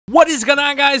What is going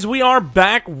on, guys? We are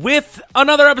back with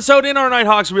another episode in our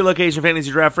Nighthawks Relocation Fantasy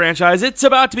Draft franchise. It's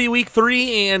about to be week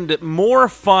 3, and more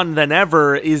fun than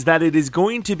ever is that it is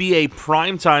going to be a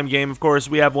primetime game. Of course,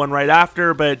 we have one right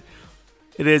after, but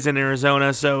it is in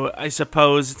Arizona, so I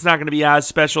suppose it's not going to be as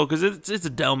special because it's a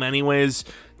dome anyways.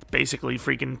 It's basically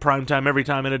freaking primetime every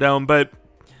time in a dome, but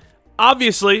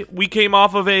obviously, we came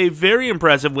off of a very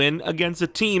impressive win against a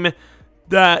team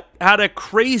that had a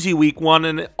crazy week 1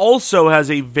 and also has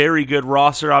a very good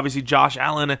roster. Obviously, Josh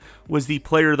Allen was the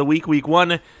player of the week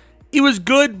 1. He was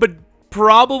good, but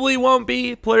probably won't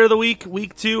be player of the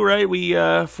week 2, right? We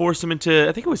forced him into,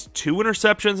 I think it was 2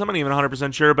 interceptions. I'm not even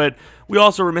 100% sure, but we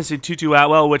also were missing Tutu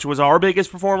Atwell, which was our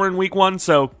biggest performer in week 1,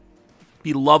 so it'd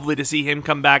be lovely to see him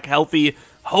come back healthy.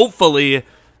 Hopefully,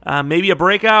 maybe a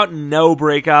breakout, no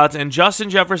breakouts, and Justin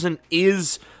Jefferson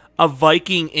is a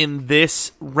Viking in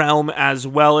this realm as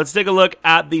well. Let's take a look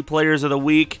at the players of the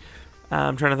week.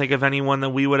 I'm trying to think of anyone that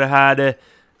we would have had.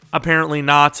 Apparently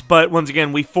not, but once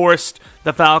again, we forced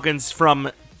the Falcons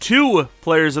from 2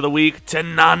 players of the week to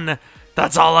none.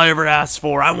 That's all I ever asked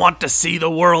for. I want to see the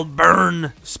world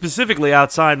burn. Specifically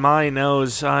outside my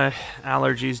nose.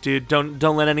 Allergies, dude. Don't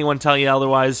let anyone tell you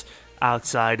otherwise.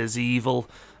 Outside is evil.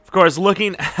 Of course,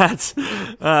 looking at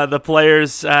the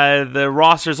players, the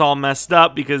roster's all messed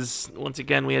up because, once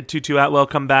again, we had Tutu Atwell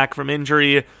come back from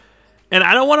injury. And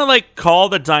I don't want to, call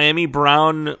the Dyami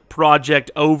Brown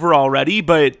project over already,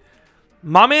 but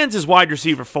my man's is wide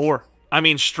receiver 4. I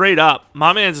mean, straight up.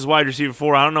 My man's is wide receiver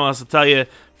 4. I don't know what else to tell you.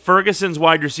 Ferguson's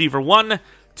wide receiver 1.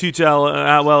 Tutu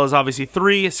Atwell is obviously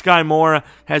 3. Sky Moore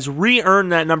has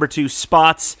re-earned that number 2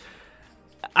 spots.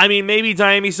 I mean, maybe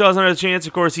Dyami still has another chance.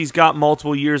 Of course, he's got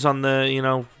multiple years on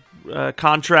the,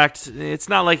 contract. It's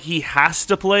not like he has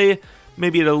to play.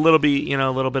 Maybe a little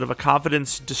bit of a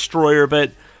confidence destroyer.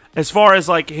 But as far as,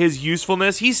 his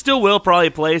usefulness, he still will probably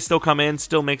play, still come in,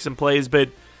 still make some plays.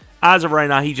 But as of right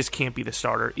now, he just can't be the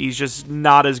starter. He's just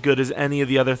not as good as any of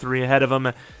the other 3 ahead of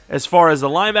him. As far as the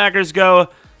linebackers go,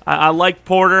 I like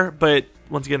Porter. But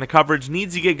once again, the coverage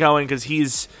needs to get going because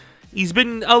he's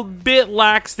been a bit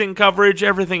lax in coverage.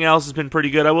 Everything else has been pretty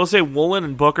good. I will say Woolen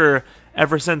and Booker,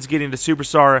 ever since getting to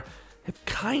Superstar, have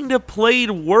kind of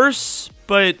played worse,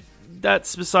 but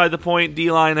that's beside the point.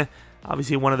 D-line,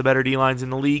 obviously one of the better D-lines in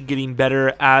the league, getting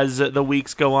better as the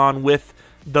weeks go on with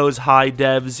those high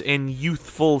devs and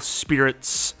youthful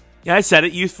spirits. Yeah, I said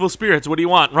it, youthful spirits. What do you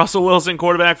want? Russell Wilson,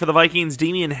 quarterback for the Vikings.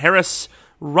 Damian Harris,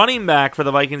 running back for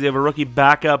the Vikings. They have a rookie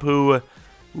backup who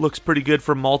looks pretty good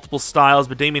for multiple styles,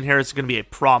 but Damian Harris is going to be a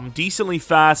problem. Decently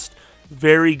fast,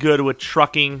 very good with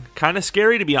trucking. Kind of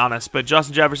scary, to be honest, but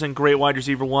Justin Jefferson, great wide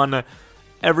receiver 1.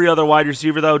 Every other wide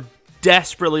receiver, though,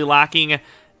 desperately lacking.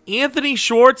 Anthony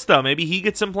Schwartz, though, maybe he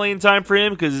gets some playing time for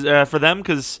him,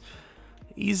 because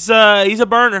he's a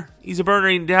burner. He's a burner.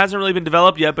 He hasn't really been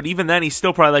developed yet, but even then, he's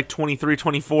still probably 23,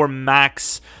 24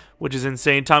 max, which is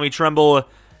insane. Tommy Tremble,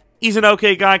 he's an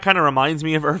okay guy. Kind of reminds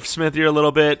me of Irv Smith here a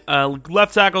little bit.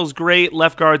 Left tackle's great.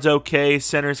 Left guard's okay.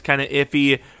 Center's kind of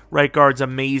iffy. Right guard's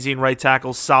amazing. Right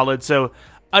tackle's solid. So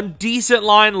a decent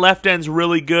line. Left end's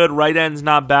really good. Right end's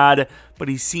not bad, but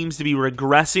he seems to be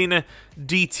regressing.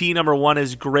 DT number 1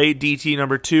 is great. DT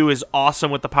number 2 is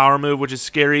awesome with the power move, which is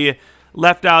scary.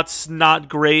 Left out's not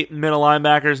great. Middle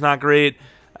linebacker's not great.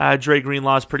 Dre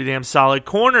Greenlaw's pretty damn solid.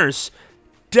 Corners,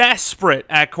 desperate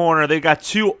at corner. They've got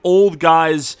 2 old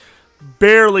guys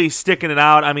barely sticking it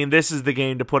out. I mean, this is the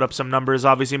game to put up some numbers.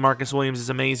 Obviously, Marcus Williams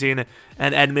is amazing,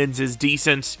 and Edmonds is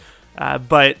decent,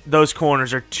 but those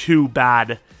corners are too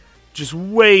bad. Just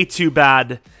way too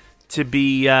bad to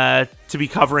be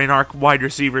covering our wide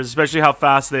receivers, especially how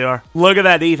fast they are. Look at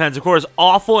that defense. Of course,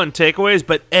 awful in takeaways,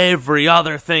 but every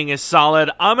other thing is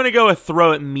solid. I'm going to go with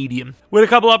throw it medium. With a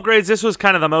couple upgrades, this was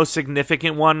kind of the most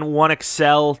significant one. 1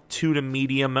 excel, 2 to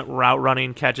medium. Route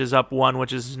running catches up 1,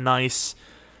 which is nice.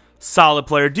 Solid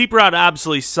player. Deep route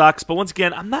absolutely sucks, but once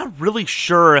again, I'm not really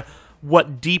sure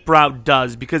what deep route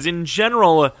does, because in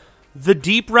general, the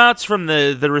deep routes from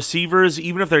the receivers,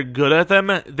 even if they're good at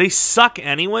them, they suck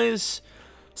anyways.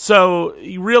 So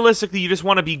realistically, you just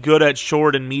want to be good at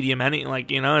short and medium.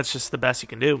 It's just the best you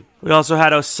can do. We also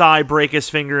had Osai break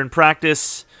his finger in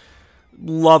practice.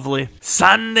 Lovely.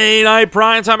 Sunday night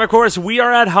primetime, of course. We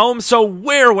are at home, so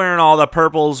we're wearing all the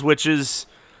purples, which is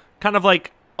kind of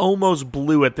almost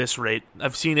blue at this rate.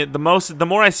 I've seen it the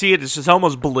more I see it, it's just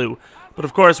almost blue. But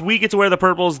of course, we get to wear the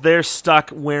purples. They're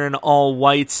stuck wearing all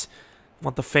whites.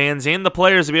 Want the fans and the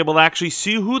players to be able to actually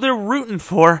see who they're rooting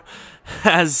for,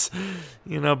 as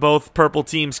both purple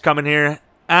teams coming here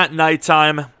at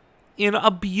nighttime in a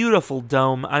beautiful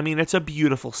dome. I mean, it's a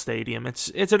beautiful stadium. It's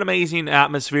an amazing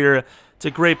atmosphere. It's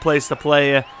a great place to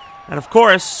play. And, of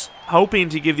course, hoping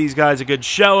to give these guys a good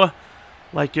show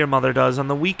like your mother does on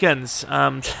the weekends.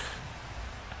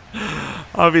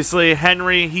 Obviously,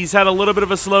 Henry, he's had a little bit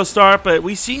of a slow start, but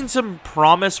we've seen some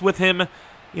promise with him,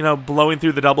 you know, blowing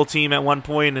through the double team at one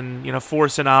point and, you know,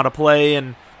 forcing out a play.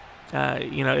 And,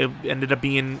 you know, it ended up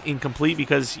being incomplete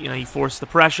because, you know, he forced the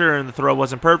pressure and the throw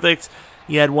wasn't perfect.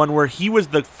 He had one where he was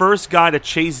the first guy to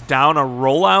chase down a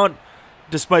rollout,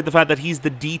 despite the fact that he's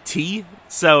the DT.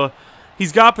 So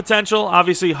he's got potential.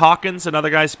 Obviously, Hawkins, another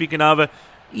guy speaking of,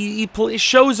 he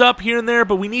shows up here and there,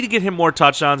 but we need to get him more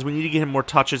touchdowns. We need to get him more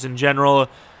touches in general.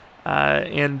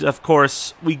 And, of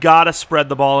course, we got to spread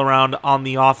the ball around on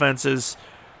the offenses.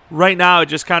 Right now, it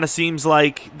just kind of seems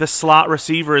like the slot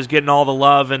receiver is getting all the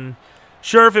love. And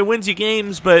sure, if it wins you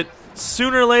games, but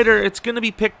sooner or later, it's going to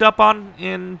be picked up on.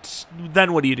 And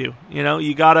then what do? You know,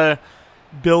 you got to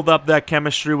build up that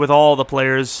chemistry with all the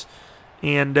players.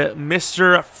 And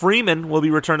Mr. Freeman will be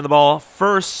returning the ball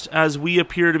first, as we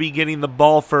appear to be getting the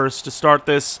ball first to start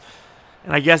this.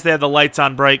 And I guess they have the lights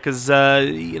on bright because,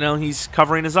 you know, he's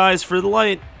covering his eyes for the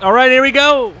light. All right, here we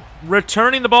go.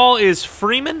 Returning the ball is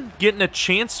Freeman, getting a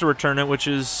chance to return it, which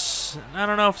is, I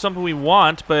don't know if something we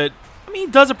want, but, I mean,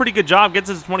 he does a pretty good job. Gets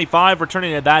it to 25,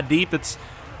 returning it that deep. It's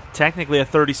technically a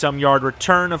 30-some yard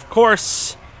return. Of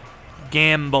course,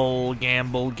 gamble.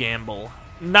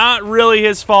 Not really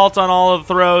his fault on all of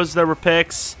the throws. There were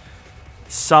picks.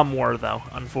 Some were, though,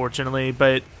 unfortunately.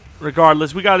 But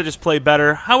regardless, we got to just play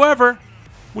better. However,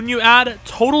 when you add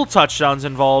total touchdowns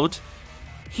involved,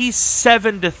 he's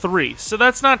 7-3. So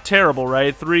that's not terrible,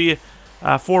 right?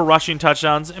 4 rushing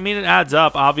touchdowns. I mean, it adds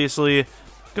up, obviously.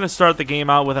 Going to start the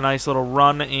game out with a nice little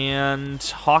run. And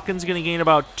Hawkins going to gain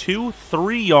about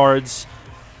 2-3 yards.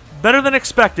 Better than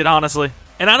expected, honestly.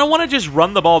 And I don't want to just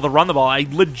run the ball to run the ball. I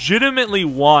legitimately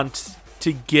want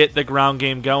to get the ground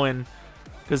game going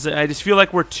because I just feel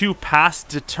like we're too pass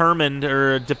determined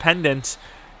or dependent,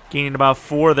 gaining about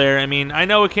 4 there. I mean, I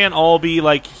know it can't all be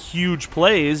like huge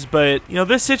plays, but you know,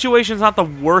 this situation's not the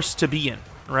worst to be in,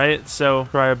 right? So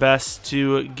try our best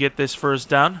to get this first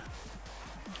down.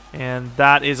 And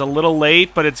that is a little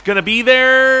late, but it's going to be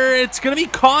there. It's going to be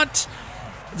caught.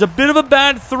 It's a bit of a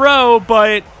bad throw,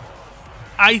 but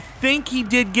I think he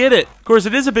did get it. Of course,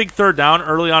 it is a big third down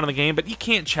early on in the game, but you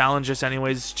can't challenge us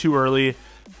anyways. It's too early.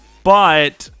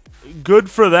 But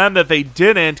good for them that they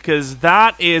didn't, because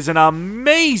that is an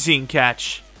amazing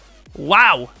catch.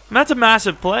 Wow. And that's a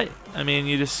massive play. I mean,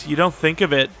 you don't think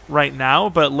of it right now,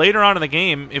 but later on in the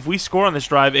game, if we score on this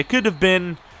drive, it could have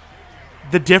been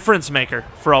the difference maker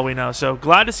for all we know. So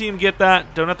glad to see him get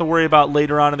that. Don't have to worry about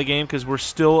later on in the game because we're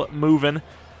still moving.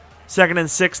 2nd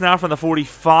and 6 now from the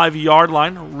 45-yard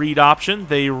line. Read option.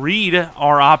 They read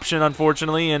our option,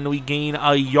 unfortunately, and we gain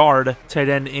a yard. Tight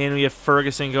end, and we have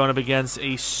Ferguson going up against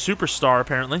a superstar,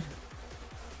 apparently.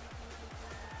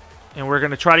 And we're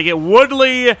going to try to get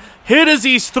Woodley hit as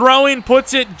he's throwing.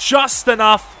 Puts it just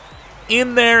enough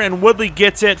in there, and Woodley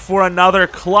gets it for another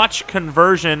clutch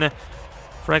conversion.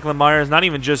 Franklin Myers, not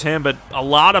even just him, but a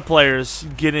lot of players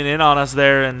getting in on us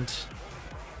there, and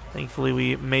thankfully,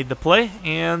 we made the play,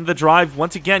 and the drive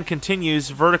once again continues.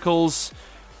 Verticals,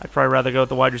 I'd probably rather go with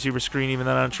the wide receiver screen, even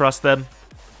though I don't trust them.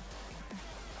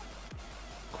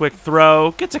 Quick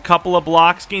throw, gets a couple of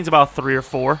blocks, gains about 3 or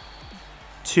 4.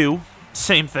 2,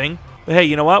 same thing. But hey,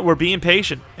 you know what? We're being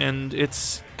patient, and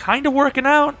it's kind of working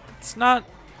out. It's not,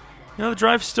 you know, the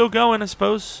drive's still going, I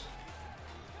suppose.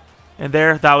 And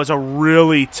there, that was a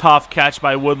really tough catch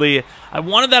by Woodley. I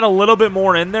wanted that a little bit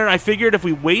more in there. I figured if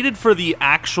we waited for the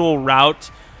actual route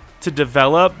to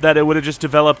develop, that it would have just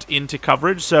developed into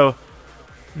coverage. So,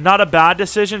 not a bad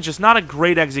decision, just not a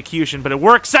great execution, but it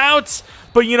works out.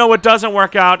 But you know what doesn't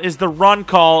work out is the run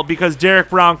call because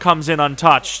Derek Brown comes in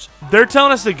untouched. They're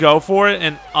telling us to go for it,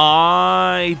 and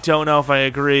I don't know if I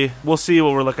agree. We'll see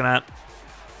what we're looking at.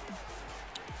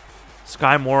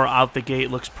 Sky Moore out the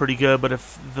gate looks pretty good, but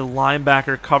if the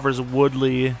linebacker covers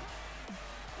Woodley,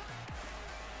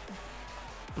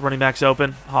 the running back's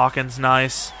open. Hawkins,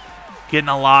 nice. Getting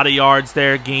a lot of yards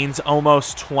there. Gains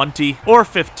almost 20 or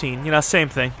 15. You know, same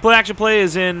thing. Play action play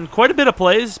is in quite a bit of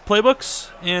playbooks,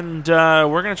 and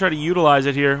we're going to try to utilize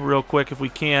it here real quick if we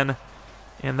can.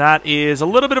 And that is a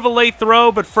little bit of a late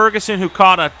throw, but Ferguson, who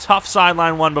caught a tough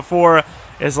sideline one before,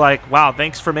 is like, wow,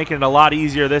 thanks for making it a lot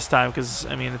easier this time, because,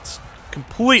 I mean, it's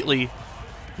completely,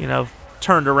 you know,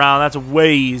 turned around. That's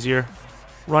way easier.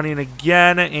 Running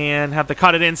again and have to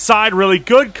cut it inside. Really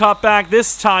good cutback.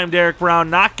 This time, Derek Brown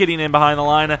not getting in behind the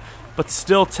line, but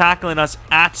still tackling us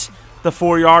at the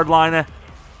 4-yard line.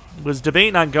 Was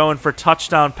debating on going for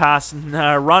touchdown pass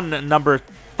run number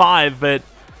 5, but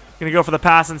going to go for the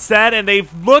pass instead. And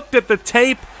they've looked at the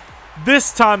tape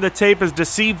This time the tape has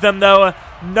deceived them, though.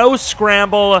 No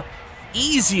scramble.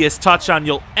 Easiest touchdown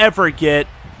you'll ever get.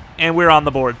 And we're on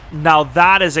the board. Now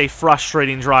that is a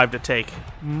frustrating drive to take.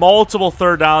 Multiple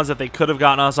third downs that they could have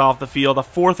gotten us off the field. A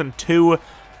 4th and 2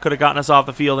 could have gotten us off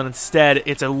the field. And instead,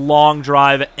 it's a long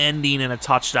drive ending in a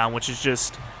touchdown, which is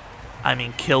just, I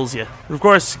mean, kills you. Of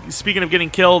course, speaking of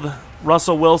getting killed,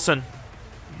 Russell Wilson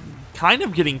kind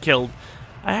of getting killed.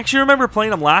 I actually remember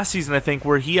playing him last season, I think,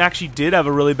 where he actually did have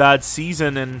a really bad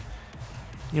season, and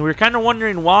we were kind of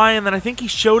wondering why, and then I think he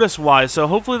showed us why. So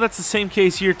hopefully that's the same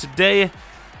case here today.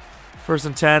 1st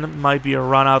and 10 might be a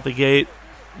run out the gate.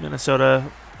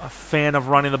 Minnesota, a fan of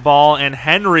running the ball, and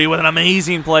Henry with an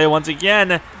amazing play once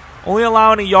again, only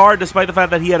allowing a yard despite the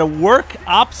fact that he had to work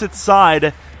opposite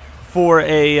side for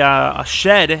a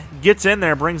shed. Gets in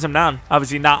there, brings him down.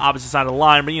 Obviously not opposite side of the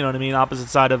line, but you know what I mean, opposite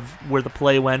side of where the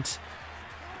play went.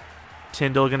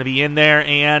 Tyndall going to be in there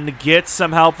and gets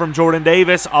some help from Jordan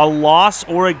Davis. A loss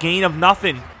or a gain of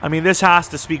nothing. I mean, this has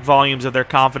to speak volumes of their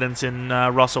confidence in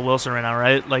Russell Wilson right now,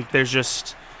 right? Like, there's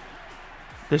just...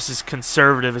 This is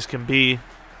conservative as can be.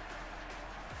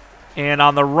 And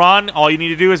on the run, all you need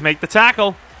to do is make the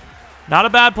tackle. Not a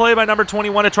bad play by number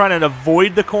 21 to try and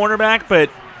avoid the cornerback, but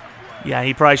yeah,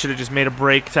 he probably should have just made a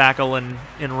break tackle and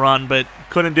run, but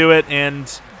couldn't do it,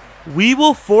 and we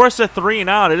will force a 3 and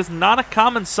out. It is not a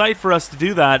common sight for us to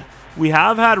do that. We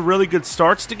have had really good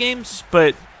starts to games,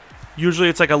 but usually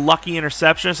it's like a lucky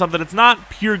interception or something. It's not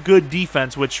pure good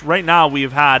defense, which right now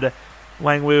we've had.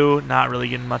 Wangwu not really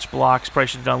getting much blocks. Probably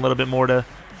should have done a little bit more to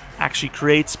actually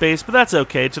create space, but that's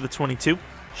okay to the 22.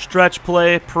 Stretch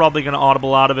play, probably going to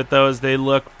audible out of it, though, as they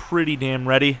look pretty damn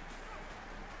ready.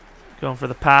 Going for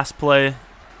the pass play.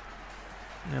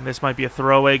 And this might be a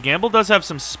throwaway. Gamble does have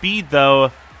some speed,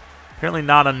 though. Apparently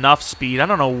not enough speed. I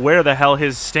don't know where the hell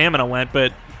his stamina went,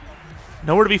 but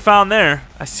nowhere to be found there.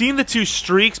 I seen the 2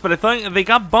 streaks, but I thought they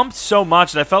got bumped so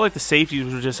much that I felt like the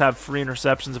safeties would just have free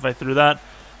interceptions if I threw that.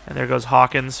 And there goes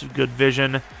Hawkins. Good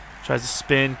vision. Tries to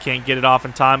spin. Can't get it off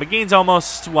in time. But gains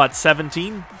almost, what,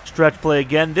 17? Stretch play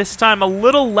again. This time a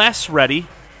little less ready.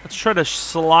 Let's try to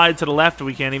slide to the left if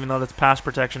we can, even though that's pass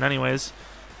protection anyways.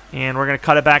 And we're going to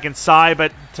cut it back inside,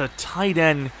 but to tight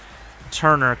end,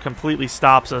 Turner completely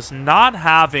stops us. Not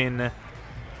having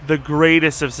the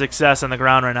greatest of success on the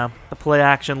ground right now. The play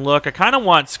action look. I kind of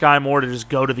want Sky Moore to just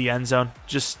go to the end zone.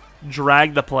 Just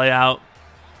drag the play out.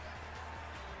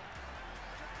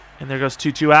 And there goes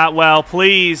Tutu Atwell,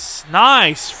 please.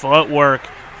 Nice footwork.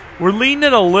 We're leaning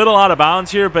it a little out of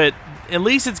bounds here, but at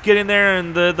least it's getting there,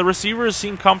 and the receivers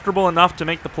seem comfortable enough to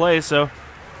make the play, so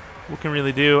what can we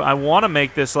really do? I want to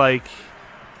make this like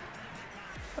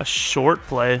a short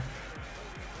play.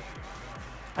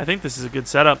 I think this is a good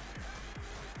setup.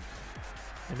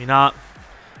 Maybe not.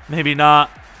 Maybe not.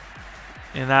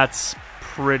 And that's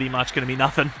pretty much going to be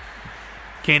nothing.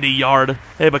 Candy yard.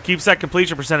 Hey, but keeps that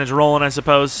completion percentage rolling, I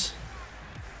suppose.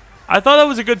 I thought that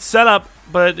was a good setup,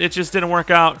 but it just didn't work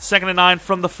out. 2nd and 9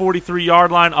 from the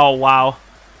 43-yard line. Oh, wow.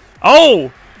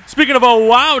 Oh! Speaking of oh,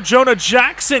 wow, Jonah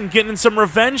Jackson getting some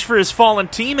revenge for his fallen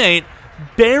teammate.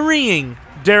 Burying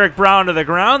Derek Brown to the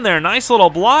ground there. Nice little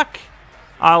block.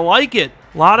 I like it.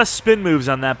 A lot of spin moves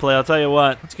on that play, I'll tell you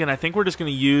what. Once again, I think we're just going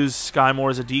to use Sky Moore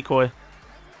as a decoy.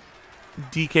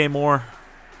 DK Moore.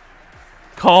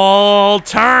 Cole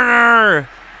Turner!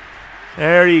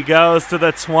 There he goes to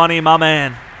the 20, my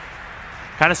man.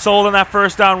 Kind of sold on that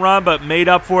first down run, but made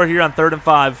up for it here on 3rd and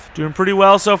 5. Doing pretty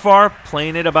well so far.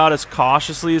 Playing it about as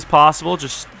cautiously as possible.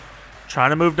 Just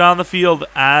trying to move down the field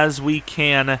as we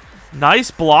can. Nice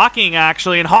blocking,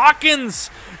 actually. And Hawkins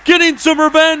getting some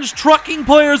revenge. Trucking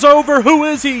players over. Who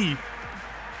is he?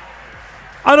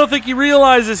 I don't think he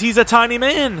realizes he's a tiny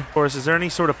man. Of course, is there any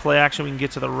sort of play action we can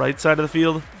get to the right side of the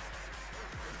field?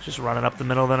 Just running up the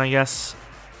middle then, I guess.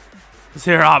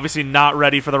 They're obviously not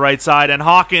ready for the right side. And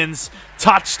Hawkins,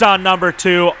 touchdown number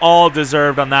 2, all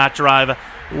deserved on that drive.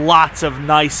 Lots of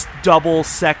nice double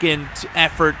second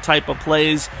effort type of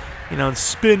plays. You know,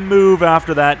 spin move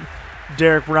after that.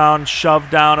 Derek Brown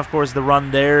shoved down, of course, the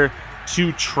run there.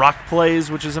 2 truck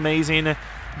plays, which is amazing.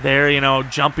 There, you know,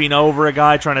 jumping over a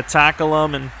guy, trying to tackle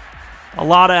him, and a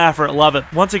lot of effort. Love it.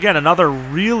 Once again, another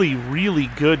really, really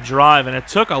good drive, and it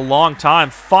took a long time.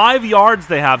 5 yards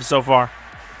they have so far.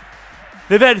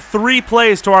 They've had 3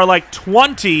 plays to our, like,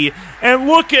 20, and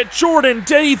look at Jordan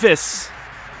Davis.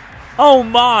 Oh,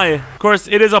 my. Of course,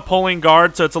 it is a pulling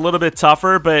guard, so it's a little bit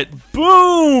tougher, but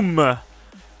boom!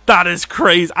 That is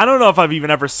crazy. I don't know if I've even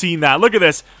ever seen that. Look at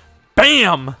this.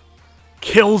 Bam!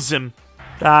 Kills him.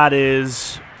 That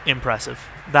is impressive.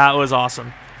 That was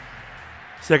awesome.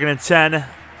 2nd and 10.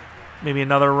 Maybe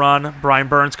another run. Brian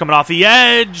Burns coming off the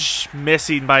edge.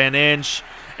 Missing by an inch.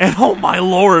 And oh my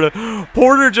lord,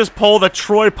 Porter just pulled a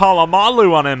Troy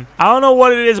Polamalu on him. I don't know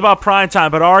what it is about primetime,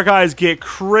 but our guys get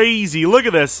crazy. Look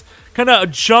at this. Kind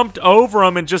of jumped over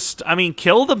him and just, I mean,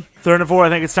 killed him. 3rd and 4, I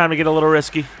think it's time to get a little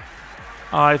risky.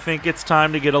 I think it's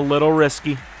time to get a little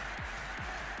risky.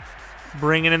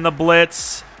 Bringing in the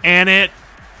blitz, and it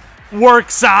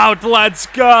works out. Let's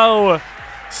go.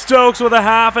 Stokes with a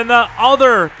half, and the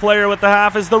other player with the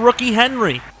half is the rookie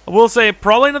Henry. I will say,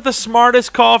 probably not the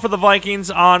smartest call for the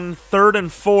Vikings on 3rd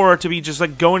and 4 to be just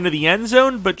like going to the end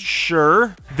zone, but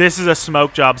sure. This is a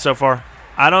smoke job so far.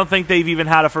 I don't think they've even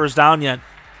had a first down yet.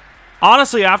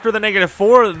 Honestly, after the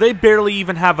 -4, they barely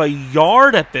even have a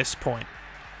yard at this point.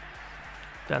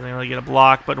 Doesn't really get a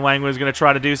block, but Wang was going to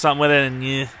try to do something with it, and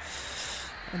yeah,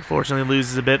 unfortunately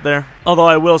loses a bit there. Although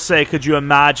I will say, could you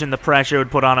imagine the pressure it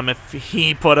would put on him if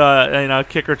he put a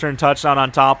kick return touchdown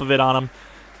on top of it on him?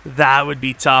 That would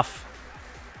be tough.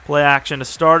 Play action to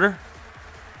starter.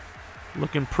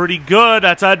 Looking pretty good.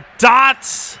 That's a dot.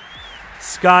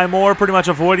 Sky Moore pretty much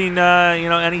avoiding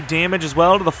any damage as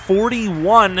well to the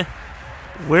 41.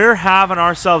 We're having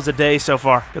ourselves a day so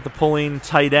far. Got the pulling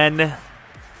tight end.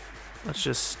 Let's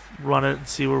just run it and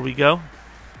see where we go.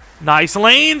 Nice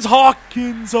lanes.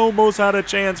 Hawkins almost had a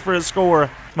chance for a score.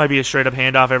 Might be a straight up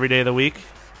handoff every day of the week.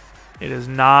 It is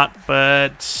not,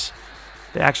 but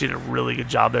they actually did a really good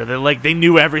job there. They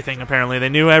knew everything, apparently. They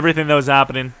knew everything that was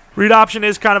happening. Read option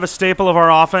is kind of a staple of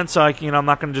our offense, so I'm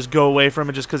not going to just go away from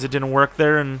it just because it didn't work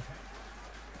there, and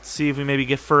see if we maybe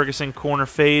get Ferguson corner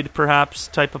fade, perhaps,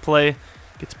 type of play.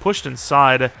 Gets pushed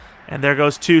inside, and there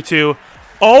goes Tutu.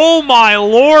 Oh my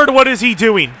lord, what is he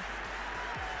doing?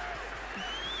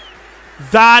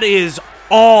 That is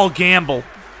all gamble.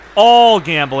 All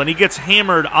gamble, and he gets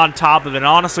hammered on top of it. And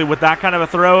honestly, with that kind of a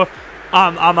throw,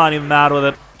 I'm not even mad with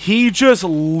it. He just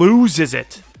loses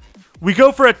it. We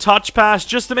go for a touch pass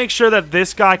just to make sure that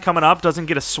this guy coming up doesn't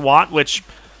get a swat, which,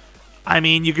 I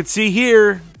mean, you can see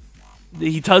here,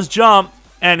 he does jump,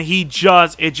 and it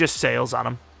just sails on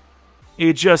him.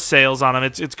 It just sails on him.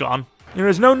 It's gone.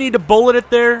 There's no need to bullet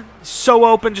it there. So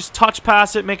open, just touch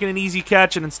pass it, making an easy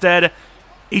catch, and instead,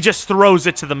 he just throws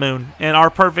it to the moon. And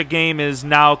our perfect game is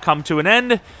now come to an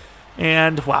end.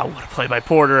 And, wow, what a play by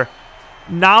Porter.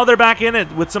 Now they're back in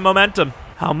it with some momentum.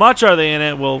 How much are they in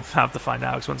it? We'll have to find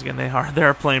out, because once again,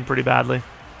 they're playing pretty badly.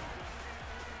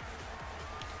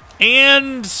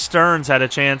 And Stearns had a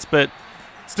chance, but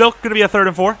still going to be a 3rd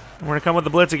and 4. We're going to come with the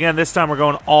blitz again. This time we're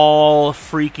going all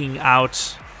freaking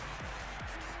out.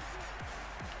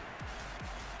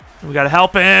 We got to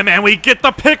help him, and we get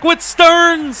the pick with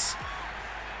Stearns.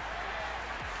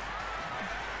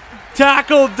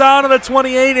 Tackled down to the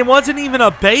 28. It wasn't even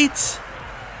a bait.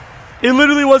 It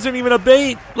literally wasn't even a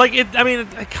bait.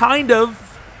 Kind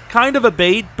of a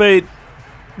bait, but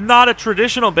not a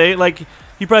traditional bait. Like,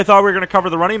 you probably thought we were going to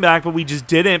cover the running back, but we just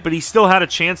didn't. But he still had a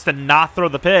chance to not throw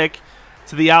the pick.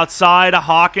 To the outside,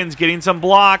 Hawkins getting some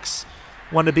blocks.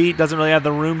 One to beat, doesn't really have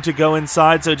the room to go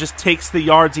inside, so it just takes the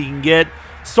yards he can get.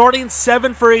 Starting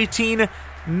 7 for 18,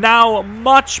 now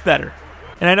much better.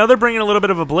 And I know they're bringing a little bit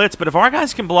of a blitz, but if our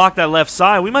guys can block that left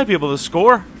side, we might be able to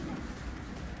score.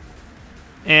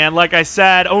 And like I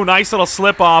said, oh, nice little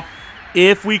slip off.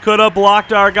 If we could have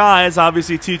blocked our guys,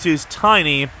 obviously Tutu's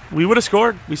tiny, we would have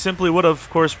scored. We simply would have. Of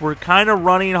course, we're kind of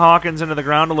running Hawkins into the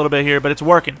ground a little bit here, but it's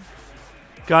working.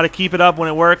 Got to keep it up when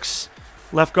it works.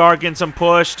 Left guard getting some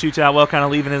push. Tutu Atwell kind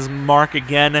of leaving his mark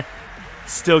again.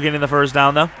 Still getting the first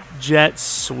down, though. Jet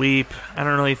sweep. I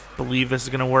don't really believe this is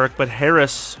going to work, but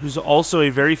Harris, who's also a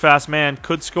very fast man,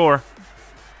 could score.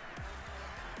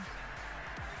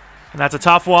 And that's a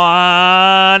tough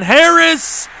one.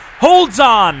 Harris holds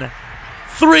on.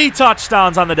 3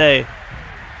 touchdowns on the day.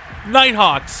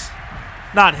 Nighthawks.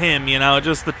 Not him,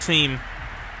 just the team.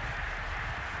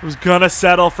 Was going to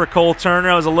settle for Cole Turner.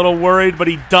 I was a little worried, but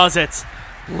he does it.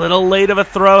 Little late of a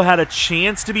throw. Had a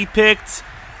chance to be picked.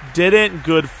 Didn't.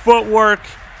 Good footwork.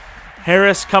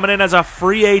 Harris coming in as a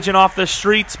free agent off the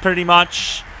streets, pretty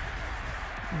much.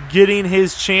 Getting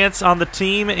his chance on the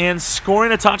team and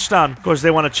scoring a touchdown. Of course,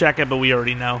 they want to check it, but we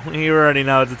already know. We already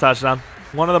know it's a touchdown.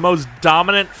 One of the most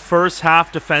dominant first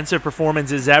half defensive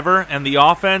performances ever, and the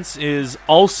offense is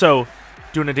also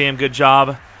doing a damn good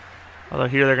job. Although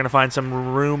here they're going to find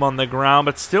some room on the ground,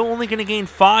 but still only going to gain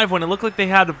 5 when it looked like they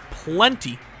had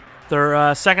plenty. They're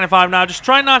 2nd and 5 now. Just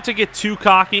try not to get too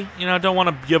cocky. You know, don't want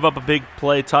to give up a big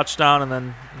play touchdown, and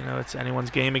then, you know, it's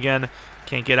anyone's game again.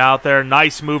 Can't get out there.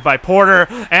 Nice move by Porter.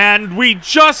 And we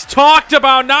just talked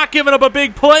about not giving up a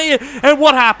big play. And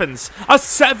what happens? A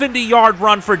 70-yard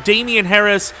run for Damian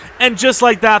Harris. And just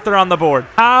like that, they're on the board.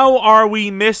 How are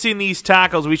we missing these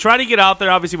tackles? We try to get out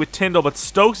there, obviously, with Tyndall, but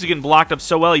Stokes is getting blocked up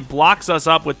so well. He blocks us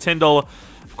up with Tyndall.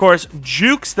 Of course,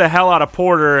 jukes the hell out of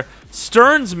Porter.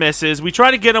 Stearns misses. We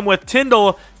try to get him with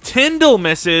Tyndall. Tyndall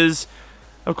misses.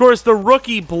 Of course, the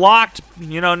rookie blocked,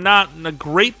 you know, not a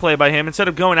great play by him. Instead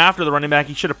of going after the running back,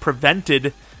 he should have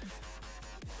prevented.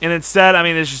 And instead, I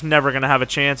mean, it's just never going to have a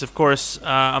chance. Of course,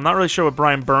 I'm not really sure what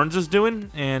Brian Burns is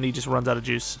doing, and he just runs out of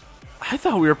juice. I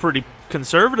thought we were pretty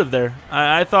conservative there.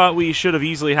 I thought we should have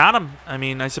easily had him. I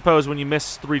mean, I suppose when you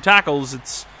miss 3 tackles,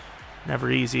 it's never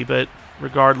easy. But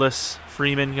regardless,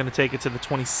 Freeman going to take it to the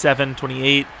 27,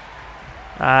 28.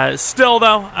 Still,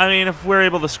 though, I mean, if we're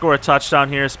able to score a touchdown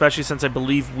here, especially since I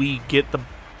believe we get the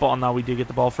ball. No, we did get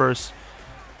the ball first.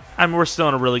 I mean, we're still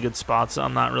in a really good spot, so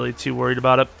I'm not really too worried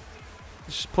about it.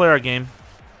 Let's just play our game.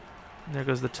 There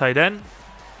goes the tight end.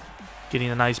 Getting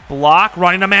a nice block.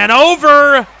 Running a man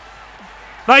over.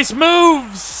 Nice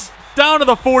moves. Down to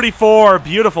the 44.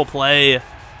 Beautiful play.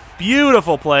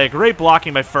 Beautiful play. Great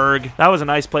blocking by Ferg. That was a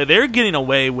nice play. They're getting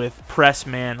away with press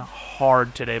man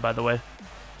hard today, by the way.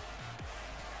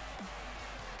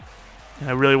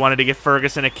 I really wanted to get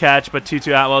Ferguson a catch, but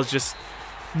Tutu Atwell's just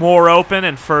more open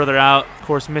and further out. Of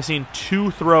course, missing 2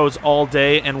 throws all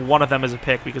day, and one of them is a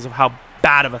pick because of how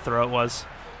bad of a throw it was.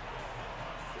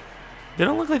 They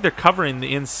don't look like they're covering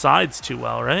the insides too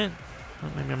well, right?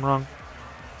 Oh, maybe I'm wrong.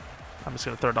 I'm just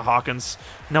going to throw it to Hawkins.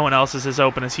 No one else is as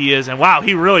open as he is. And wow,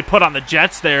 he really put on the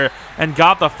Jets there and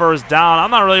got the first down.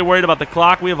 I'm not really worried about the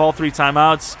clock. We have all 3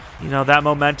 timeouts. You know, that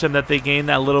momentum that they gained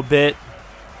that little bit,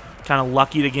 kind of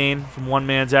lucky to gain from one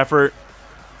man's effort,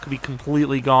 could be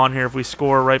completely gone here if we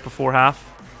score right before half.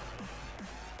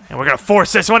 And we're going to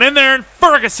force this one in there, and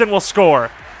Ferguson will score.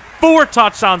 4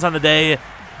 touchdowns on the day.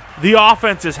 The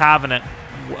offense is having it.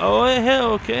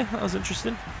 Oh, okay, that was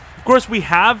interesting. Of course, we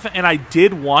have, and I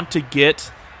did want to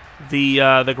get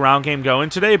the ground game going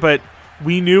today, but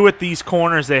we knew with these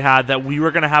corners they had that we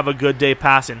were going to have a good day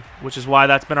passing, which is why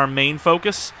that's been our main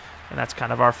focus. And that's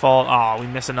kind of our fault. Oh, we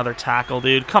miss another tackle,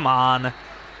 dude. Come on.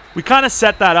 We kind of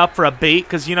set that up for a bait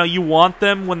because, you know, you want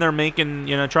them when they're making,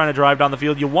 you know, trying to drive down the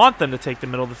field. You want them to take the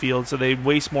middle of the field so they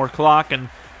waste more clock and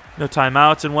no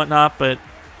timeouts and whatnot. But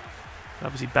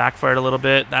obviously backfired a little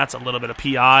bit. That's a little bit of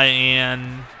PI.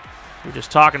 And we're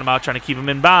just talking about trying to keep them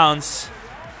in bounds.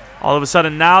 All of a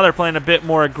sudden now they're playing a bit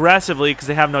more aggressively because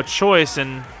they have no choice.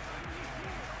 And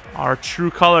our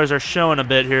true colors are showing a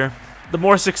bit here. The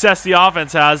more success the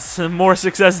offense has, the more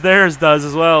success theirs does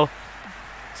as well.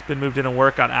 It's been moved in and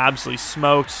work, got absolutely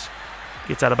smoked.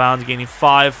 Gets out of bounds, gaining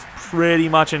 5, pretty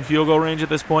much in field goal range at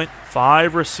this point.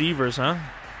 5 receivers, huh?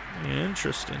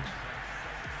 Interesting.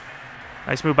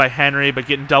 Nice move by Henry, but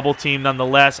getting double teamed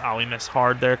nonetheless. Oh, we missed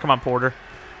hard there. Come on, Porter.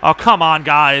 Oh, come on,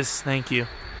 guys. Thank you.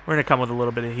 We're going to come with a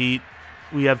little bit of heat.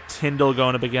 We have Tyndall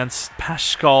going up against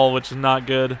Pascal, which is not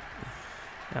good.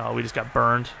 Oh, we just got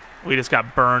burned. We just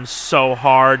got burned so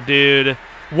hard, dude.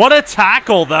 What a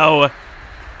tackle, though.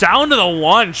 Down to the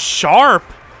 1, sharp.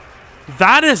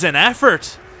 That is an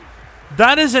effort.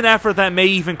 That is an effort that may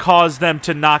even cause them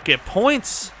to not get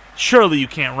points. Surely you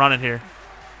can't run it here.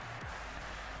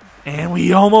 And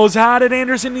we almost had it.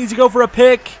 Anderson needs to go for a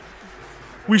pick.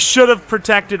 We should have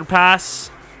protected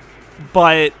pass.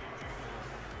 But,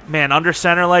 man, under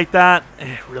center like that,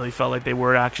 it really felt like they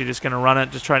were actually just going to run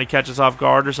it, just trying to catch us off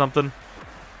guard or something.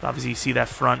 Obviously, you see that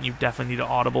front, you definitely need an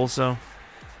audible, so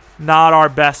not our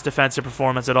best defensive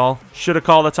performance at all. Should have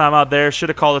called a timeout there. Should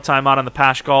have called a timeout on the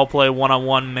Pascal play,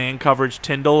 one-on-one man coverage.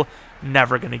 Tyndall,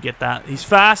 never going to get that. He's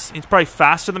fast. He's probably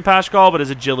faster than Pascal, but his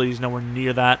agility is nowhere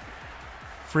near that.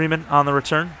 Freeman on the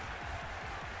return.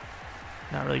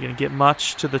 Not really going to get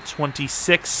much to the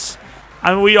 26.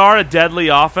 I mean, we are a deadly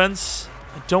offense.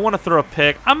 I don't want to throw a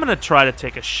pick. I'm going to try to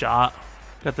take a shot.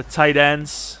 Got the tight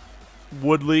ends.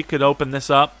 Woodley could open this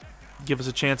up, give us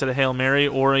a chance at a Hail Mary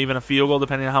or even a field goal,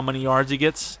 depending on how many yards he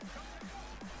gets.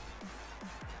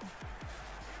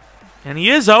 And he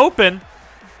is open.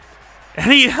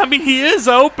 And he is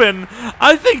open.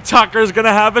 I think Tucker's going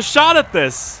to have a shot at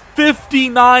this.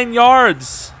 59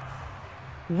 yards.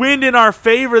 Wind in our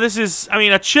favor. This is,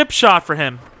 a chip shot for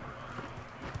him.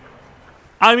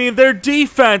 Their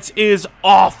defense is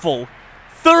awful.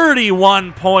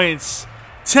 31 points.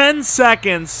 10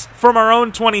 seconds from our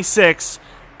own 26,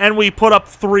 and we put up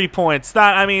 3 points.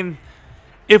 That,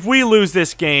 if we lose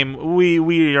this game,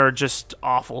 we are just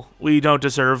awful. We don't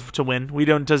deserve to win. We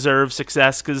don't deserve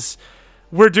success because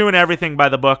we're doing everything by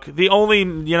the book. The only,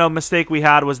 mistake we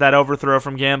had was that overthrow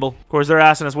from Gamble. Of course, they're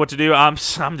asking us what to do. I'm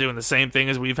doing the same thing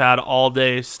as we've had all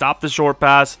day. Stop the short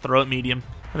pass, throw it medium.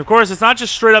 And of course, it's not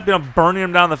just straight up, burning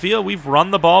them down the field. We've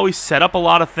run the ball. We set up a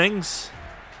lot of things.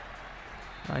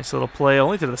 Nice little play,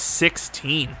 only to the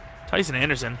 16. Tyson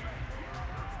Anderson.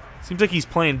 Seems like he's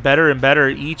playing better and better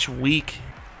each week.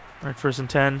 All right, 1st and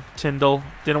 10. Tyndall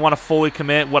didn't want to fully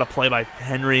commit. What a play by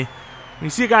Henry. When you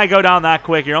see a guy go down that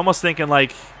quick, you're almost thinking,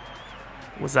 like,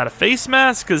 was that a face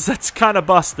mask? Because that's kind of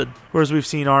busted. Whereas we've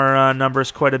seen our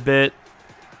numbers quite a bit.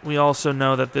 We also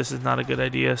know that this is not a good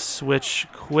idea. Switch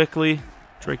quickly.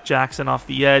 Drake Jackson off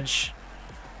the edge.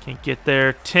 Can't get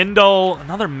there. Tyndall,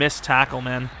 another missed tackle,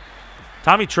 man.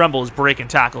 Tommy Tremble is breaking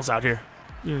tackles out here.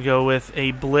 You're going to go with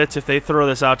a blitz. If they throw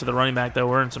this out to the running back, though,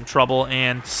 we're in some trouble.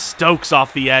 And Stokes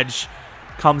off the edge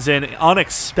comes in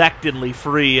unexpectedly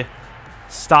free,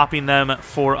 stopping them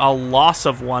for a loss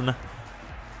of 1. Of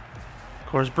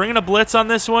course, bringing a blitz on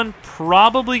this one.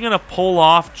 Probably going to pull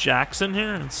off Jackson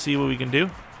here and see what we can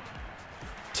do.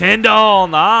 Tyndall,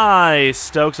 nice.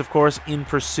 Stokes, of course, in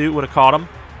pursuit. Would have caught him.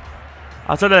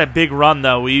 Outside of that big run,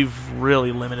 though, we've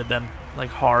really limited them, like,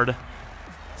 hard.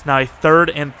 It's now a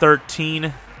 3rd and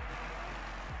 13.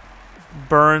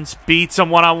 Burns beats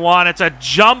him one-on-one. It's a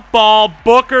jump ball.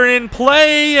 Booker in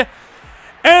play.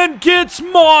 And gets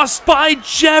mossed by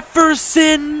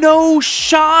Jefferson. No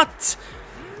shot.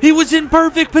 He was in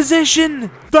perfect position.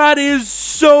 That is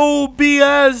so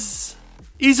BS.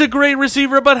 He's a great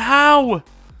receiver, but how?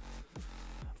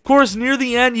 Of course, near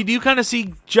the end, you do kind of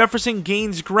see Jefferson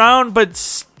gains ground,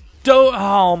 but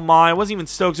oh my, it wasn't even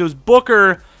Stokes. It was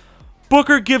Booker.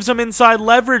 Booker gives him inside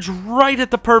leverage right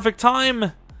at the perfect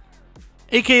time.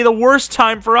 AKA the worst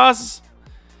time for us.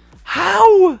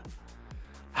 How?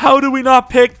 How do we not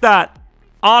pick that?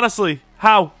 Honestly,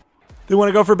 how? They want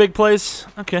to go for big plays?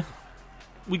 Okay.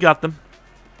 We got them.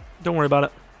 Don't worry about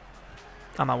it.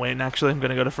 I'm not waiting, actually. I'm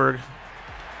going to go to Ferg.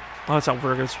 Oh, it's not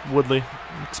Ferg. It's Woodley.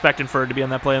 I'm expecting Ferg to be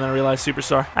on that play, and then I realized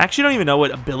Superstar. I actually don't even know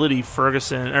what ability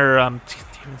Ferguson, or, damn,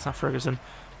 it's not Ferguson.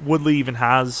 Woodley even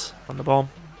has on the ball.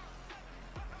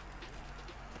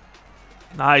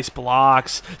 Nice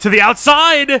blocks. To the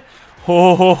outside!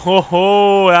 Ho, ho, ho,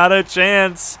 ho. Had a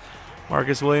chance.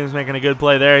 Marcus Williams making a good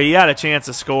play there. He had a chance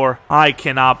to score. I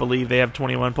cannot believe they have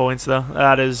 21 points, though.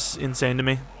 That is insane to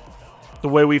me. The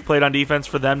way we've played on defense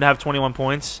for them to have 21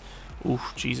 points. Ooh,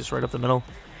 Jesus, right up the middle.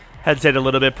 Hesitated a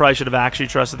little bit. Probably should have actually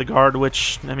trusted the guard,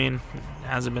 which, I mean,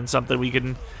 hasn't been something we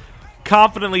can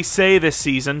confidently say this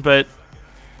season. But,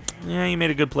 yeah, he made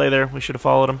a good play there. We should have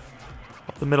followed him.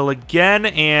 Up the middle again.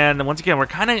 And once again, we're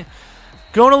kind of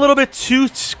going a little bit too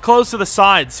close to the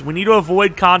sides. We need to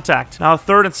avoid contact. Now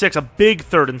 3rd and 6, a big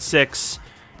 3rd and 6,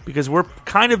 because we're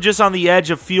kind of just on the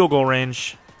edge of field goal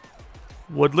range.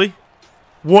 Woodley.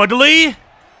 Woodley!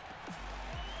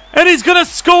 And he's going to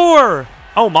score!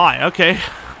 Oh my, okay.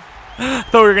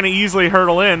 Thought we were going to easily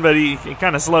hurdle in, but he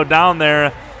kind of slowed down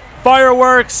there.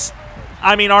 Fireworks!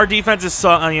 I mean, our defense is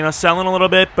selling a little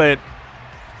bit, but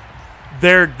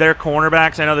their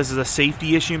cornerbacks, I know this is a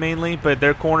safety issue mainly, but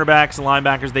their cornerbacks and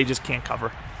linebackers, they just can't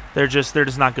cover. They're just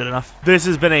not good enough. This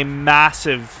has been a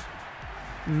massive,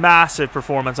 massive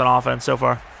performance on offense so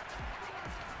far.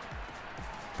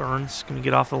 Burns, can we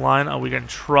get off the line? Oh, we're getting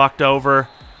trucked over.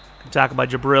 Tackled by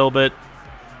Jabril, but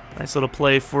nice little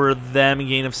play for them. A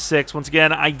gain of 6. Once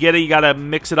again, I get it. You got to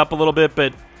mix it up a little bit,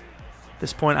 but at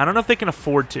this point, I don't know if they can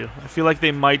afford to. I feel like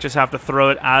they might just have to throw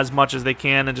it as much as they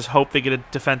can and just hope they get a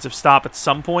defensive stop at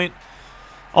some point.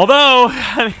 Although,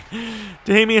 I mean,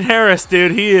 Damian Harris,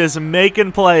 dude, he is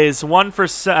making plays.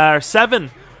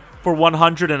 7 for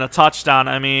 100 and a touchdown.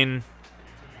 I mean,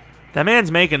 that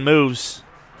man's making moves.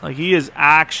 Like, he is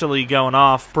actually going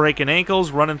off. Breaking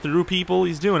ankles, running through people.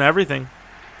 He's doing everything.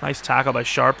 Nice tackle by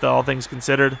Sharp, though, all things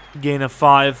considered. Gain of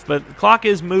 5. But the clock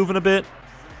is moving a bit.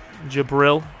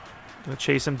 Jabril. Gonna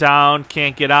chase him down.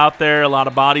 Can't get out there. A lot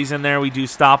of bodies in there. We do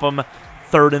stop him.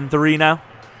 3rd and 3 now.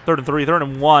 3rd and 3. 3rd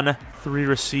and 1. 3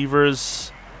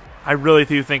 receivers. I really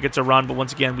do think it's a run, but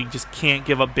once again, we just can't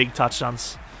give up big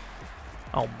touchdowns.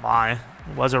 Oh, my.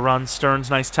 It was a run.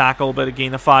 Stearns, nice tackle, but a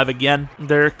gain of 5 again.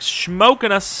 They're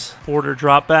smoking us. Porter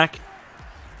drop back.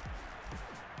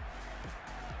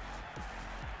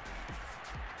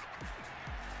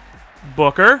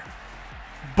 Booker.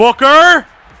 Booker!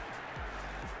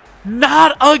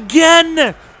 Not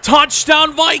again!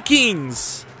 Touchdown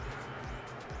Vikings!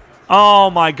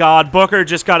 Oh my god, Booker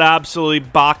just got absolutely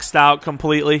boxed out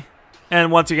completely.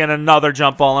 And once again, another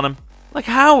jump ball on him. Like,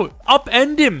 how?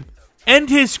 Upend him. end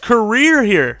his career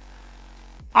here.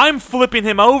 I'm flipping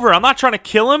him over. I'm not trying to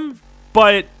kill him,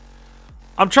 but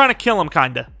I'm trying to kill him,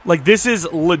 kind of. Like, this is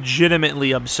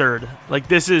legitimately absurd. Like,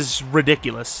 this is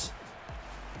ridiculous.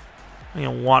 You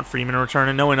don't want Freeman to return,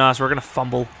 and knowing us, we're going to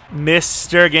fumble.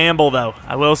 Mr. Gamble, though,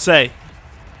 I will say.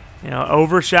 You know,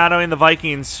 overshadowing the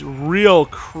Vikings. Real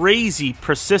crazy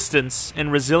persistence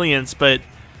and resilience, but,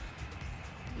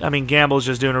 I mean, Gamble's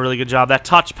just doing a really good job. That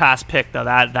touch pass pick, though,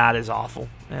 that is awful.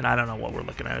 And I don't know what we're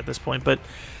looking at this point, but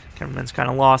Kimmerman's kind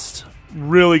of lost.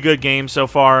 Really good game so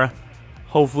far.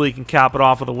 Hopefully he can cap it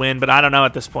off with a win, but I don't know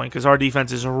at this point because our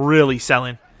defense is really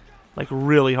selling. Like,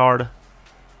 really hard.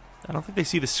 I don't think they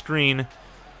see the screen.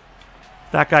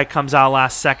 That guy comes out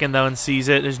last second, though, and sees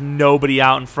it. There's nobody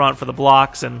out in front for the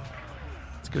blocks, and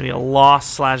it's going to be a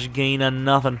loss / gain of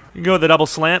nothing. You can go with the double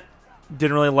slant.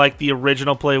 Didn't really like the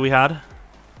original play we had.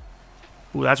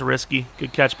 Ooh, that's risky.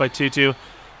 Good catch by Tutu.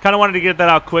 Kind of wanted to get that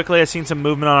out quickly. I've seen some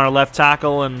movement on our left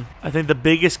tackle, and I think the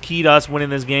biggest key to us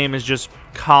winning this game is just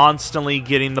constantly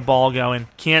getting the ball going.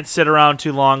 Can't sit around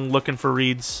too long looking for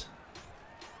reads.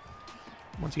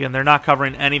 Once again, they're not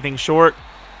covering anything short.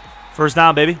 First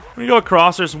down, baby. When you go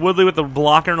across, there's Woodley with the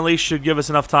block and release. Should give us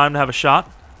enough time to have a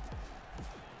shot.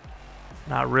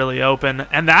 Not really open.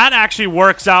 And that actually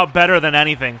works out better than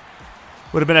anything.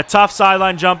 Would have been a tough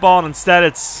sideline jump ball, and instead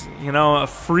it's, you know, a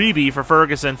freebie for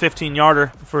Ferguson.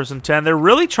 15-yarder, 1st and 10. They're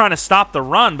really trying to stop the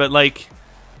run, but, like,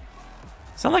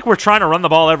 it's not like we're trying to run the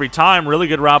ball every time. Really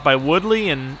good route by Woodley,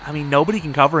 and, I mean, nobody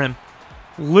can cover him.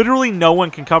 Literally no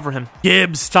one can cover him.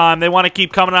 Gibbs time. They want to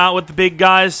keep coming out with the big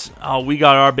guys. Oh, we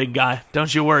got our big guy.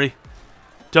 Don't you worry.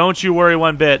 Don't you worry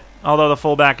one bit. Although the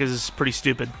fullback is pretty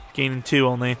stupid. Gaining 2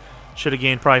 only. Should have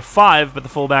gained probably 5, but the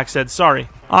fullback said sorry.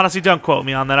 Honestly, don't quote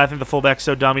me on that. I think the fullback's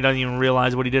so dumb he doesn't even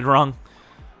realize what he did wrong.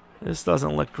 This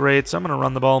doesn't look great, so I'm going to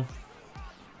run the ball.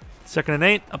 2nd and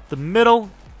 8, up the middle.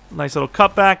 Nice little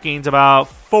cutback. Gains about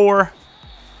 4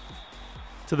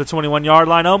 to the 21-yard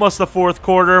line. Almost the 4th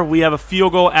quarter. We have a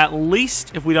field goal at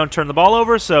least if we don't turn the ball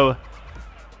over, so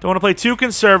don't want to play too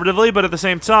conservatively, but at the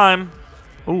same time,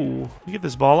 ooh, we get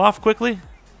this ball off quickly.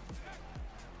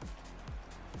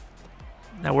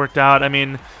 That worked out. I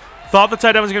mean, thought the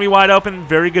tight end was going to be wide open.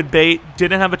 Very good bait.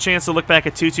 Didn't have a chance to look back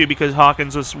at Tutu because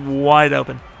Hawkins was wide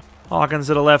open. Hawkins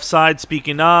to the left side.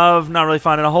 Speaking of, not really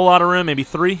finding a whole lot of room. Maybe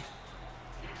 3.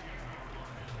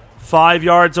 5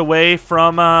 yards away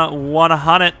from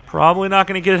 100. Probably not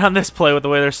going to get it on this play with the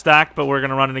way they're stacked, but we're going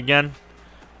to run it again.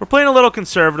 We're playing a little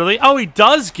conservatively. Oh, he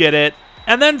does get it,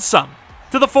 and then some.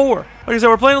 To the 4. Like I said,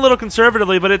 we're playing a little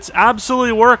conservatively, but it's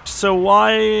absolutely worked, so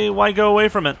why go away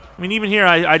from it? I mean, even here,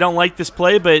 I don't like this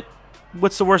play, but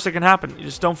what's the worst that can happen? You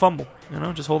just don't fumble. You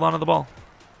know, just hold on to the ball.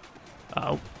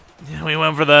 Oh, yeah, we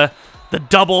went for the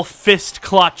double fist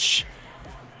clutch,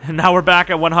 and now we're back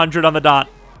at 100 on the dot.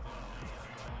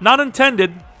 Not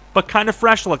intended, but kind of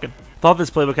fresh looking. Thought this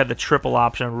playbook had the triple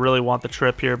option. I really want the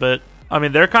trip here, but I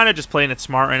mean, they're kind of just playing it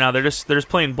smart right now. They're just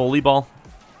playing bully ball.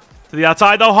 To the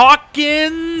outside, though.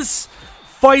 Hawkins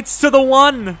fights to the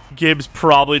 1. Gibbs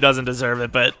probably doesn't deserve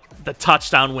it, but the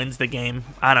touchdown wins the game.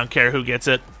 I don't care who gets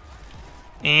it.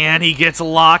 And he gets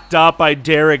locked up by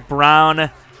Derek Brown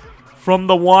from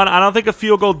the 1. I don't think a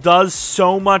field goal does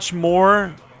so much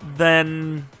more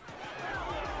than,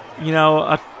 you know,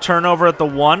 a turnover at the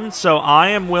 1, so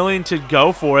I am willing to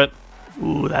go for it.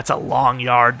 Ooh, that's a long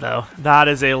yard, though. That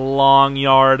is a long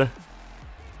yard.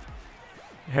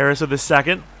 Harris with the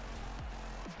 2nd.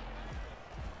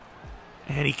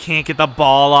 And he can't get the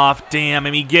ball off. Damn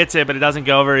him. He gets it, but it doesn't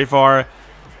go very far.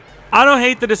 I don't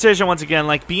hate the decision once again.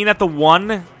 Like, being at the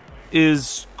 1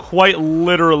 is quite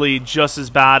literally just as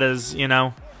bad as, you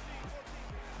know,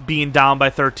 being down by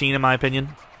 13, in my opinion.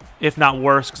 If not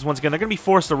worse, because once again, they're going to be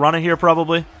forced to run it here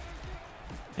probably.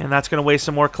 And that's going to waste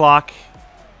some more clock.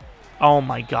 Oh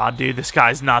my god, dude. This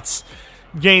guy's nuts.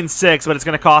 Gain 6, but it's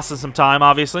going to cost us some time,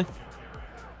 obviously.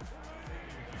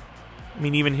 I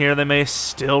mean, even here, they may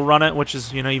still run it, which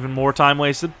is, you know, even more time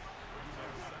wasted.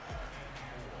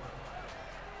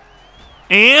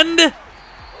 And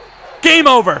game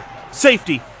over.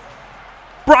 Safety.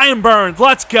 Brian Burns,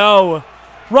 let's go.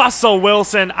 Russell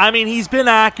Wilson, I mean, he's been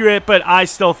accurate, but I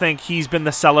still think he's been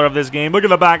the seller of this game. Look at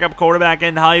the backup quarterback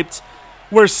getting hyped.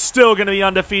 We're still going to be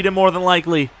undefeated more than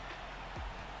likely.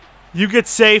 You get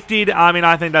safetied. I mean,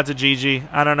 I think that's a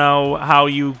GG. I don't know how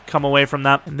you come away from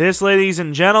that. And this, ladies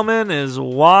and gentlemen, is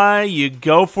why you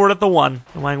go for it at the 1.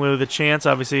 Langley with a chance.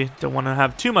 Obviously, don't want to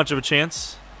have too much of a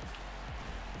chance.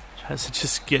 Tries to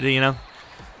just get, you know,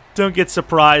 don't get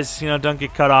surprised. You know, don't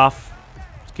get cut off.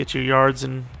 Just get your yards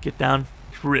and get down.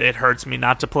 It hurts me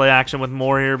not to play action with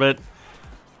more here, but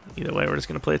Either way, we're just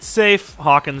going to play it safe.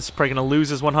 Hawkins probably going to lose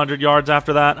his 100 yards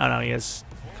after that. I don't know, he has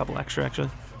a couple extra, actually.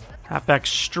 Halfback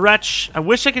stretch. I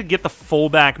wish I could get the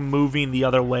fullback moving the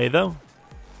other way, though.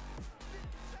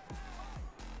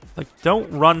 Like,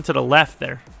 don't run to the left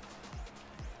there.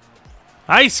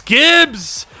 Nice,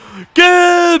 Gibbs!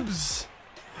 Gibbs!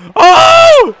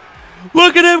 Oh!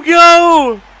 Look at him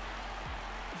go!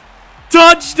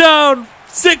 Touchdown!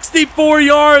 64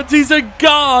 yards. He's a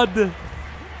god.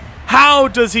 How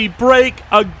does he break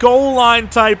a goal line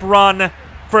type run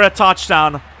for a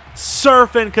touchdown?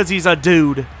 Surfing because he's a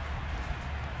dude.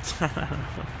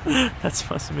 That's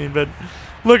supposed to mean, but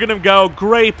look at him go.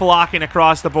 Great blocking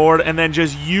across the board and then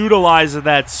just utilizes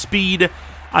that speed.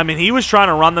 I mean, he was trying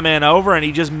to run the man over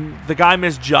and the guy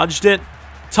misjudged it.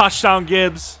 Touchdown,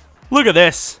 Gibbs. Look at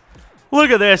this.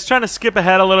 Look at this. Trying to skip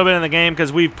ahead a little bit in the game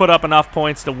because we've put up enough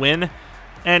points to win.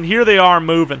 And here they are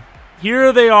moving.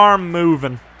 Here they are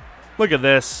moving. Look at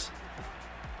this.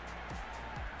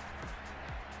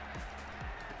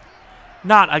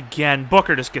 Not again.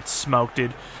 Booker just gets smoked,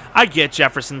 dude. I get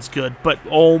Jefferson's good, but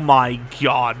oh my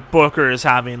god. Booker is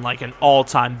having like an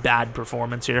all-time bad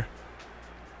performance here.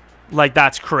 Like,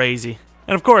 that's crazy.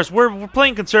 And of course, we're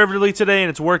playing conservatively today, and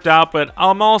it's worked out, but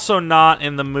I'm also not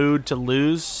in the mood to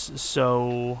lose,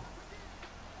 so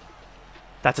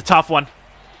that's a tough one.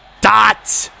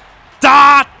 Dot!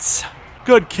 Dot!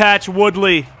 Good catch,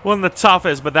 Woodley. One of the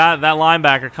toughest, but that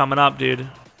linebacker coming up, dude.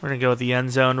 We're going to go with the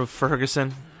end zone with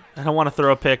Ferguson. I don't want to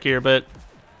throw a pick here, but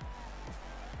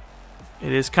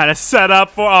it is kind of set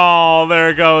up for... Oh,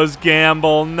 there goes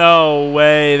Gamble. No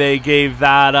way they gave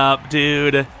that up,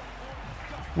 dude.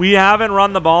 We haven't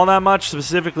run the ball that much,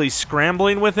 specifically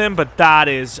scrambling with him, but that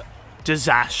is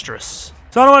disastrous.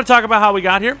 So I don't want to talk about how we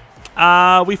got here.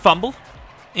 We fumbled,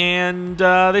 and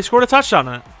they scored a touchdown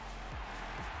on it.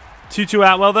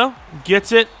 2-2 Atwell, though.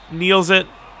 Gets it, kneels it.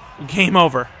 Game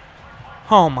over.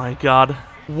 Oh, my God.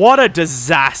 What a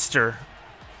disaster.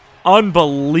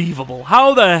 Unbelievable.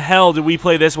 How the hell did we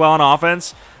play this well on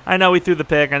offense? I know we threw the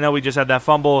pick. I know we just had that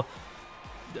fumble.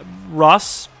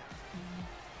 Russ,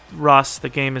 the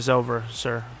game is over,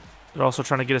 sir. They're also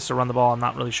trying to get us to run the ball. I'm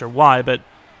not really sure why, but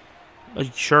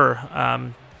sure.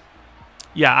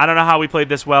 Yeah, I don't know how we played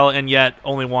this well and yet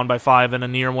only won by 5 in a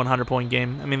near 100-point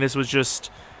game. I mean, this was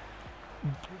just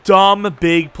dumb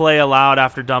big play allowed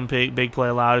after dumb big play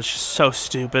allowed. It's just so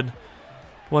stupid.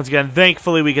 Once again,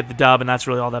 thankfully we get the dub, and that's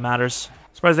really all that matters.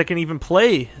 Surprised they can even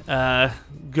play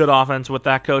good offense with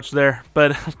that coach there.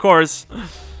 But, of course,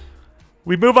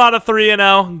 we move on to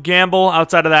 3-0. Gamble,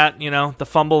 outside of that, you know, the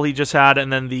fumble he just had,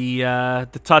 and then the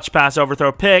touch pass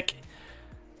overthrow pick.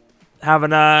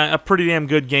 Having a pretty damn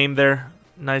good game there.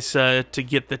 Nice to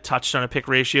get the touchdown to pick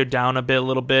ratio down a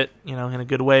little bit, you know, in a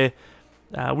good way.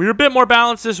 We were a bit more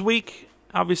balanced this week.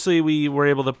 Obviously, we were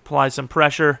able to apply some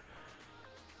pressure.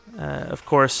 Of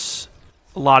course,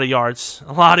 a lot of yards.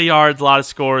 A lot of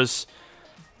scores.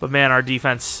 But, man, our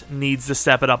defense needs to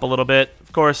step it up a little bit.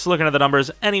 Of course, looking at the numbers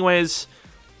anyways,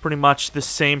 pretty much the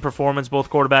same performance. Both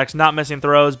quarterbacks not missing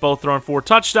throws, both throwing 4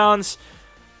 touchdowns,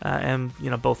 and, you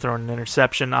know, both throwing an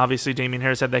interception. Obviously, Damian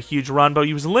Harris had that huge run, but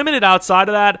he was limited outside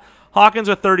of that. Hawkins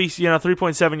with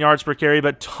 3.7 yards per carry,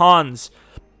 but tons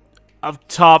of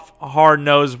tough,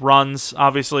 hard-nosed runs.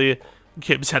 Obviously,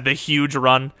 Gibbs had the huge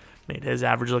run. Made his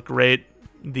average look great.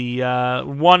 The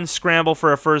one scramble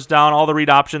for a first down. All the read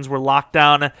options were locked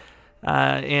down.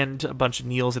 And a bunch of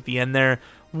kneels at the end there.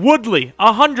 Woodley,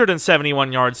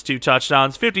 171 yards, 2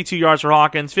 touchdowns. 52 yards for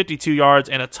Hawkins, 52 yards,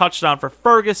 and a touchdown for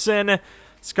Ferguson.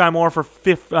 Sky Moore for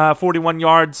 41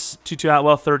 yards. 2-2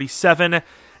 Atwell, 37.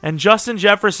 And Justin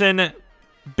Jefferson,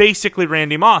 basically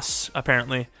Randy Moss,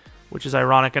 apparently. Which is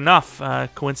ironic enough,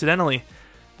 coincidentally.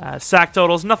 Sack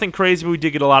totals, nothing crazy, but we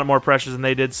did get a lot more pressures than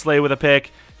they did. Slay with a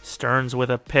pick, Stearns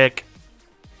with a pick,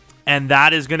 and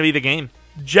that is going to be the game.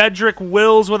 Jedrick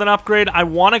Wills with an upgrade. I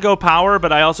want to go power,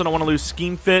 but I also don't want to lose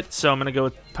scheme fit, so I'm going to go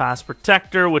with pass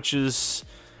protector, which is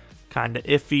kind of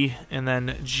iffy. And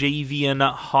then Javian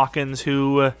Hawkins,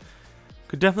 who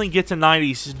could definitely get to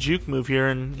 90s juke move here,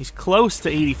 and he's close to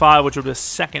 85, which would be a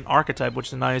second archetype, which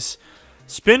is nice.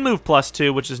 Spin move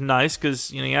 +2, which is nice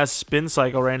because, you know, he has spin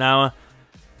cycle right now.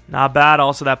 Not bad.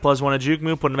 Also, that +1 of juke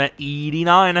move put him at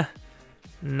 89.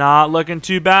 Not looking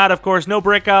too bad. Of course, no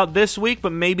breakout this week,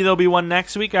 but maybe there'll be one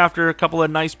next week after a couple of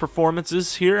nice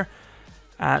performances here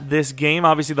at this game.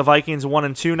 Obviously, the Vikings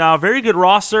 1-2 now. Very good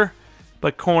roster,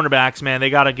 but cornerbacks, man, they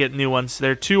got to get new ones.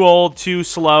 They're too old, too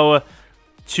slow,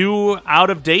 too out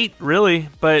of date, really.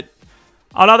 But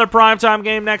another primetime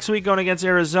game next week going against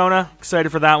Arizona.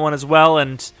 Excited for that one as well.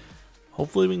 And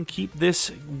hopefully we can keep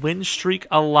this win streak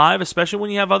alive, especially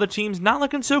when you have other teams not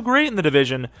looking so great in the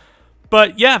division.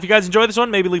 But yeah, if you guys enjoyed this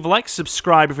one, maybe leave a like,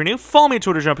 subscribe if you're new, follow me on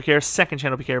Twitter, Jeromepkr, second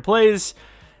channel, PKR Plays.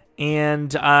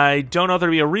 And I don't know if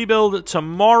there'll be a rebuild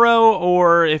tomorrow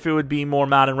or if it would be more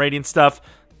Madden Radiant stuff,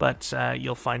 but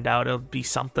you'll find out. It'll be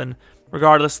something.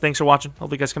 Regardless, thanks for watching.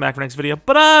 Hopefully you guys come back for next video.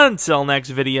 But until next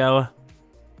video,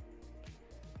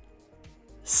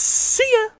 see ya!